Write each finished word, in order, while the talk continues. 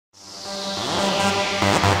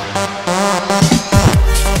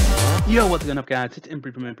Yo, what's going up, guys? It's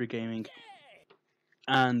Impri from Impri Gaming,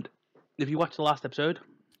 and if you watched the last episode,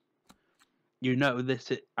 you know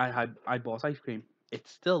this. I bought ice cream.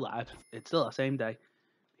 It's still that. It's still the same day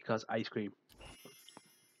because ice cream.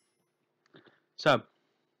 So,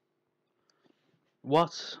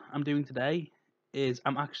 what I'm doing today is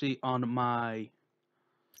I'm actually on my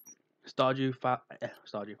Stardew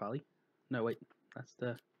Valley. No, wait, that's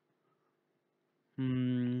the.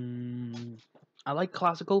 I like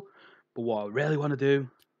classical, but what I really want to do.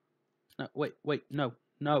 No, wait, no,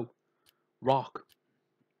 rock.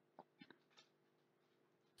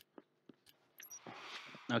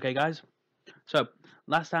 Okay, guys. So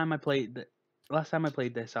last time I played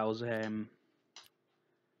this, I was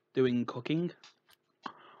doing cooking.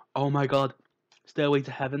 Oh my god, Stairway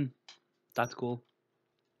to Heaven. That's cool.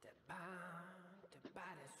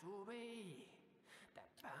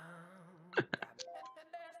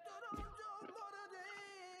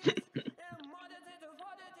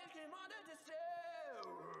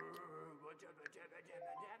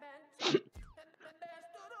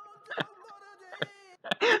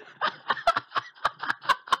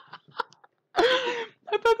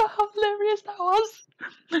 I forgot how hilarious that was.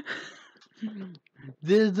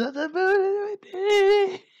 This is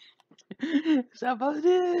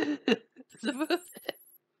somebody.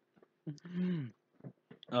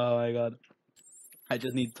 Oh my god. I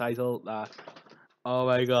just need to title that. Oh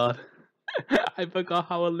my god. I forgot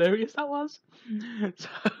how hilarious that was.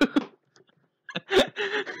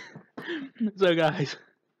 So guys,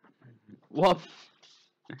 what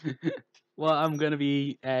what I'm gonna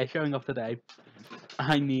be showing off today,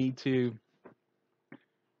 I need to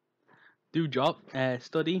do job,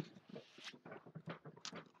 study,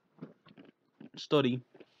 sleep,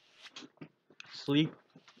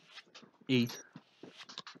 eat.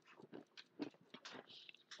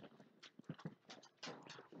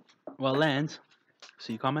 Well, land,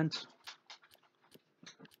 see comments,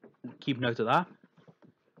 keep note of that.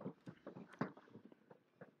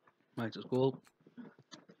 Right to school,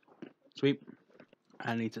 sweep.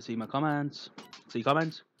 I need to see my comments, see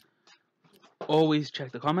comments. Always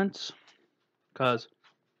check the comments, because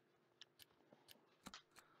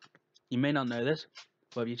you may not know this,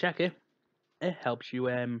 but if you check it, it helps you,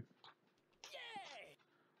 it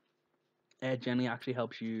generally actually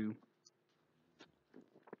helps you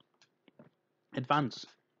advance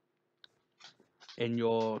in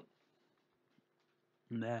your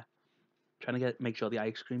there. Trying to make sure the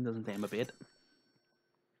ice cream doesn't take my bed.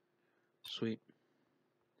 Sweet.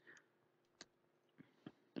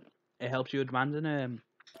 It helps you advance in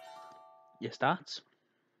your stats.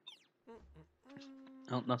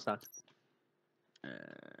 Oh, not stats.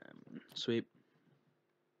 Sweet.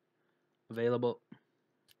 Available.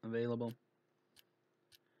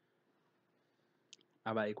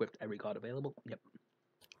 Have I equipped every card available? Yep.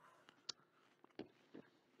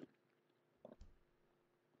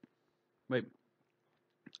 Wait.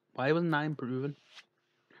 Why wasn't that improving?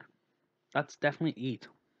 That's definitely eat.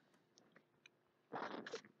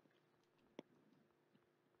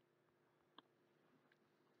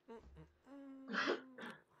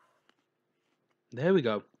 There we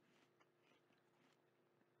go.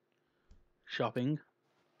 Shopping.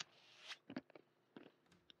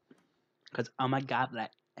 Because, oh my god,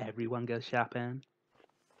 let everyone go shopping.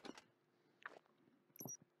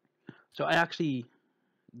 So I actually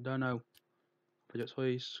don't know. Project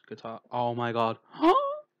voice, guitar. Oh my god.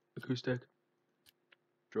 Acoustic.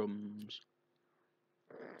 Drums.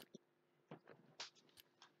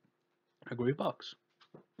 A groove box.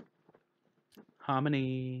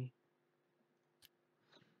 Harmony.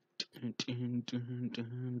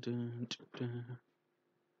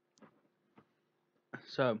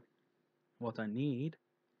 So, what I need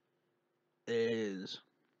is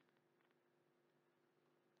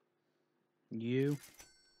you,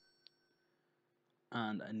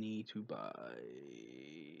 and I need to buy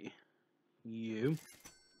you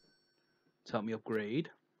to help me upgrade.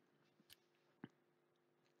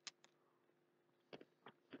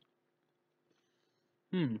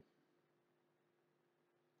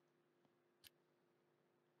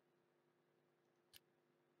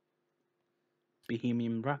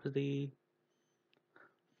 Bohemian Rhapsody.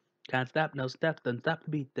 Can't stop, no step, don't stop the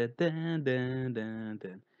beat. Dun, dun, dun, dun,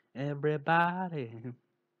 dun. Everybody.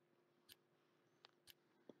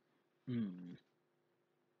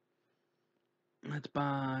 Let's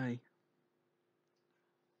buy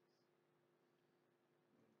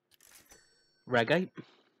reggae.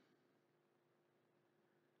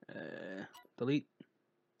 Delete.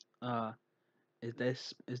 Is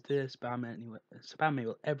there spam anywhere? Spam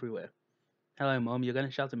mail everywhere. Hello, Mom. You're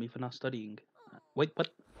gonna shout at me for not studying. Wait,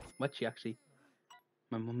 what?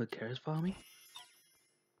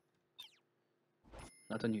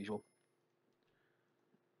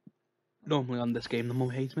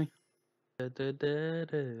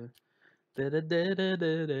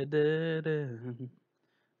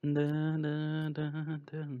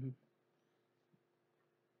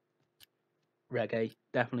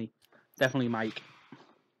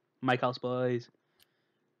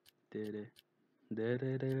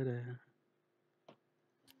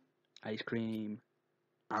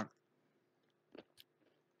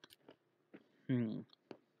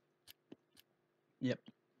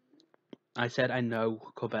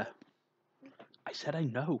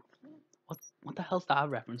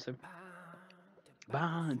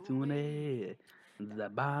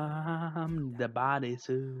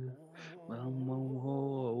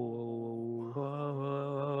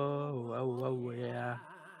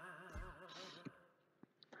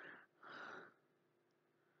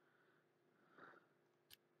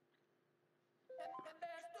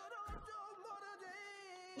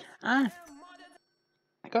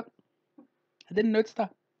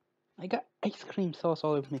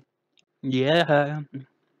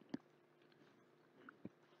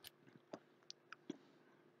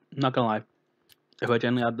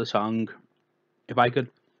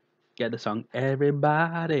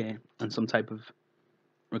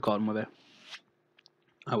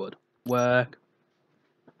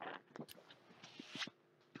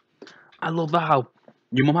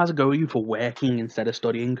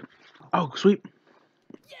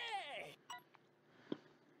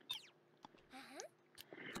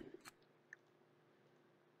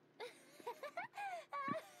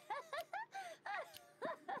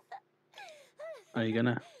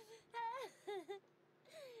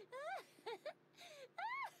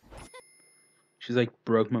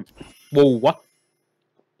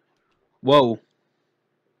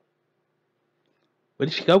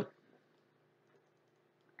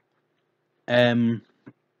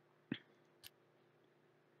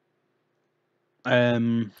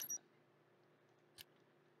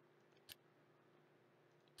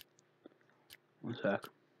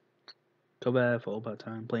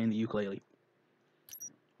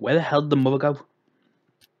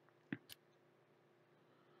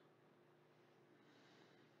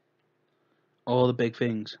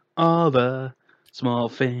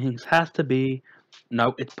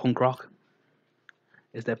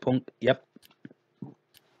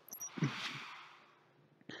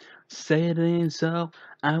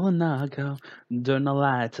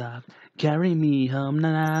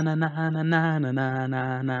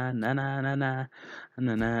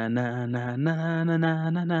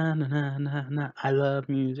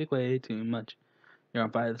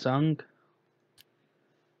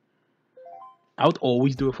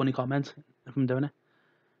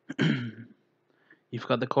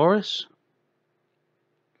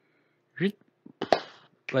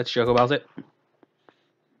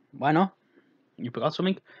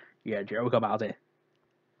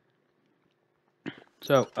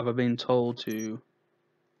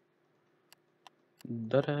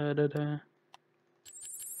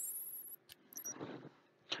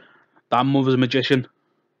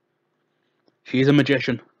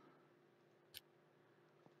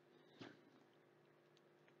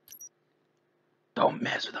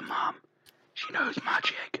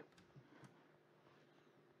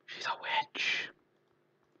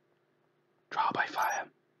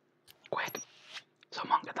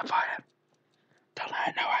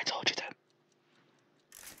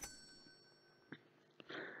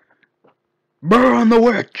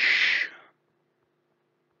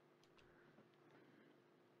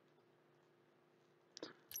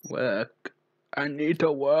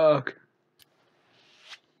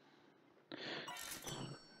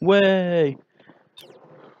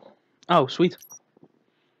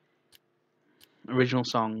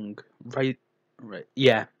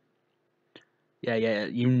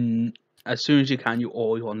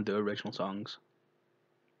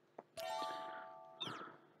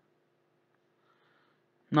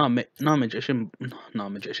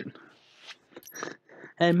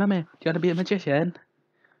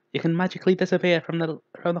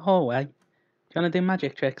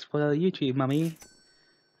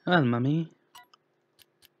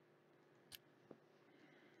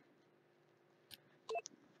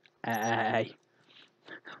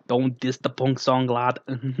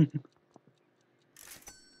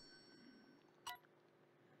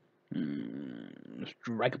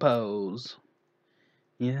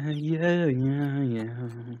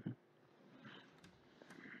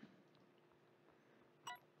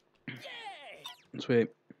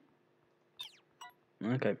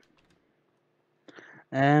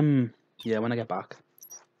 Yeah, when I get back.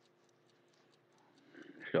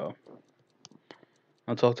 Sure.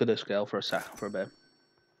 I'll talk to this girl for a bit.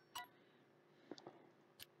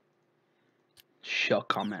 Sure,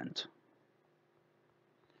 comment.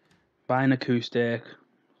 Buy an acoustic.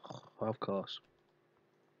 Of course.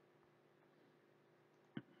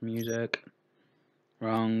 Music.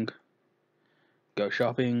 Wrong. Go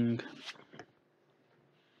shopping.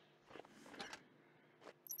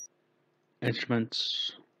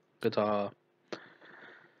 Instruments. Guitar.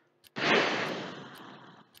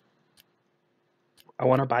 I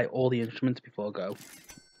want to buy all the instruments before I go.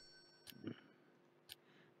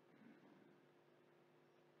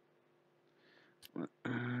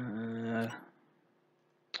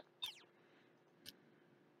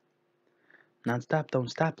 Non-stop, don't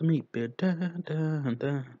stop the meat.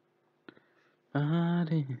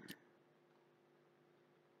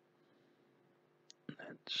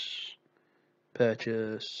 Let's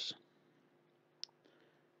purchase.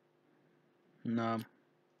 No.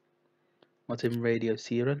 What's in Radio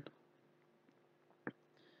Siren?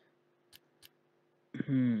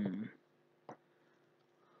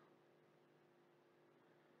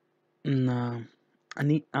 No.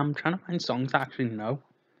 I'm trying to find songs I actually know.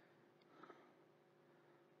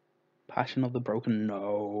 Passion of the Broken.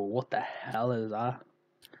 No. What the hell is that?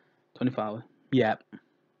 24 hours. Yep.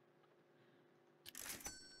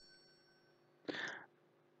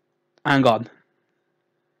 Hang on.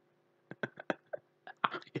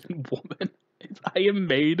 Iron Woman. It's Iron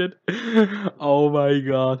Maiden. Oh my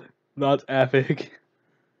god. That's epic.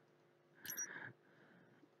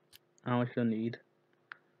 How much do I need?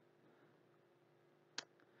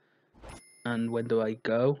 And when do I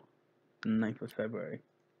go? The 9th of February.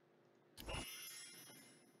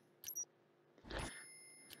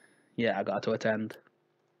 Yeah, I got to attend.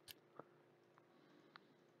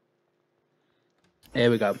 Here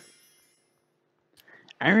we go.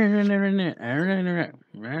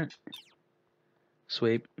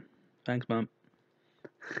 Sweet. Thanks, Mum.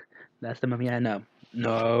 That's the mummy I know.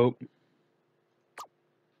 No.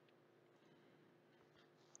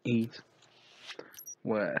 Eat.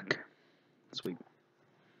 Work. Sweet.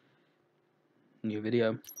 New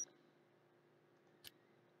video.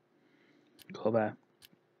 Cover.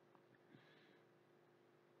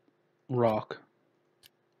 Rock.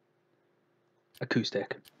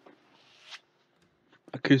 Acoustic.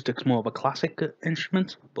 Acoustic's more of a classic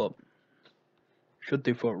instrument, but should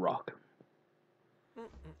do for a rock.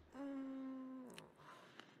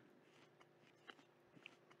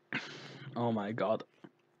 Oh my god.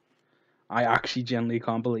 I actually genuinely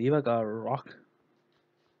can't believe I got a rock.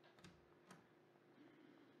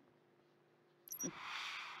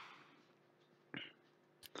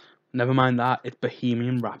 Never mind that, it's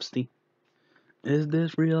Bohemian Rhapsody. Is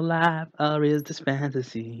this real life or is this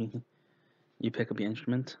fantasy? You pick up the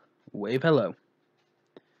instrument. Wave hello.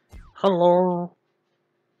 Hello.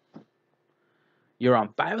 You're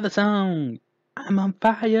on fire with the song. I'm on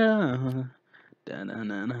fire. Da, na,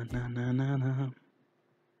 na, na, na, na, na, na.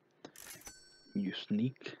 You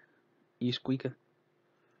sneak. You squeaker.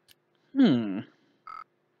 At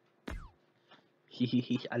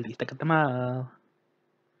least I got them all.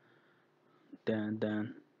 Dun,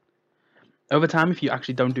 dun. Over time, if you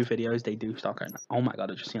actually don't do videos, they do start going. Oh my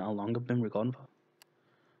god, I just seen how long I've been recording for.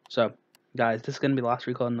 So, guys, this is going to be the last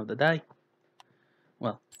recording of the day.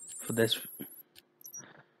 Well, for this...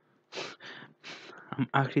 I'm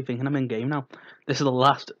actually thinking I'm in game now. This is the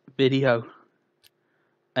last video.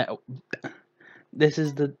 This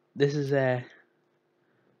is the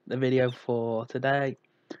video for today.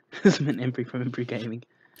 This is an Impri from Impri Gaming.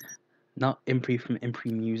 Not Impri from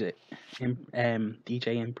Impri Music.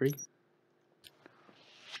 DJ Impri.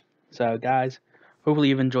 So guys, hopefully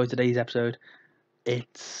you've enjoyed today's episode.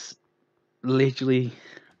 It's literally,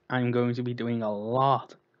 I'm going to be doing a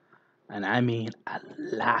lot, and I mean a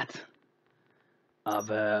lot, of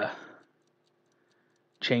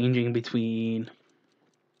changing between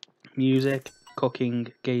music,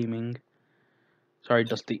 cooking, gaming. Sorry,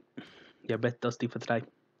 Dusty. You're a bit dusty for today.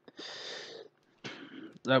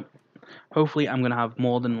 So, hopefully I'm going to have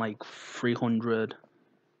more than like $300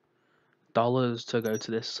 to go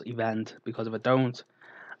to this event, because if I don't,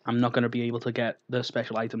 I'm not going to be able to get the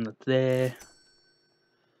special item that's there,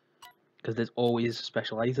 because there's always a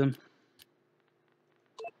special item.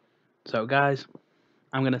 So guys,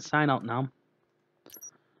 I'm going to sign out now.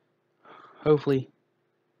 Hopefully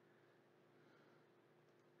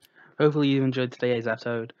you enjoyed today's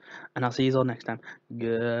episode, and I'll see you all next time.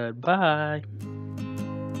 Goodbye.